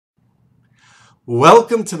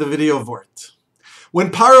Welcome to the video Vort. When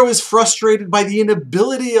Paro is frustrated by the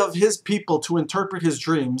inability of his people to interpret his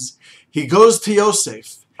dreams, he goes to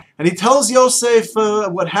Yosef and he tells Yosef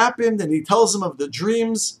what happened, and he tells him of the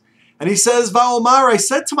dreams, and he says, Va'omar, I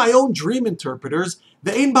said to my own dream interpreters,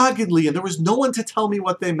 Ve'ein bagidli, and there was no one to tell me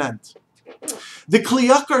what they meant. The Kli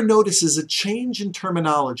Yakar notices a change in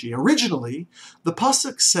terminology. Originally, the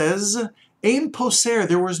pasuk says, Ein poser,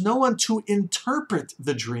 there was no one to interpret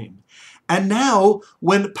the dream. And now,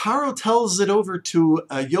 when Paro tells it over to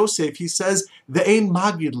Yosef, he says, Ve'ein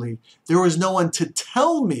magidli, there was no one to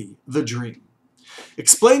tell me the dream.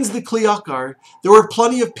 Explains the Kli Yakar, there were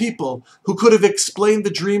plenty of people who could have explained the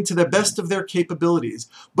dream to the best of their capabilities,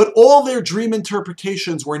 but all their dream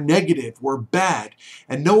interpretations were negative, were bad,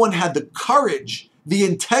 and no one had the courage, the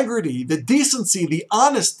integrity, the decency, the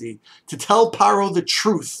honesty to tell Paro the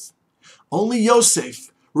truth. Only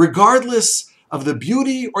Yosef, regardless of the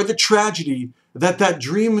beauty or the tragedy that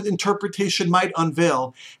dream interpretation might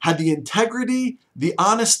unveil, had the integrity, the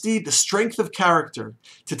honesty, the strength of character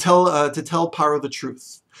to tell Paro the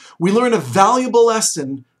truth. We learn a valuable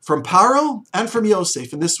lesson from Paro and from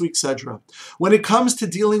Yosef in this week's Sedra. When it comes to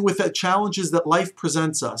dealing with the challenges that life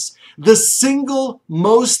presents us, the single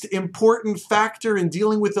most important factor in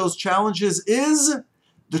dealing with those challenges is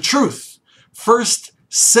the truth. First,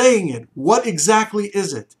 saying it. What exactly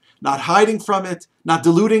is it? Not hiding from it, not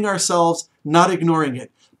deluding ourselves, not ignoring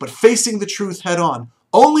it, but facing the truth head on.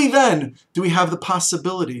 Only then do we have the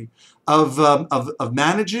possibility of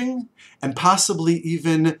managing and possibly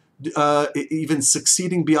even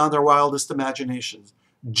succeeding beyond our wildest imaginations.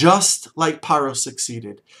 Just like Paro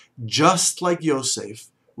succeeded, just like Yosef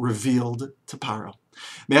revealed to Paro.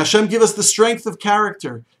 May Hashem give us the strength of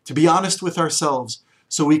character to be honest with ourselves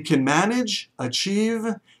so we can manage,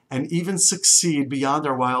 achieve, and even succeed beyond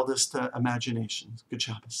our wildest imaginations. Good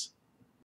Shabbos.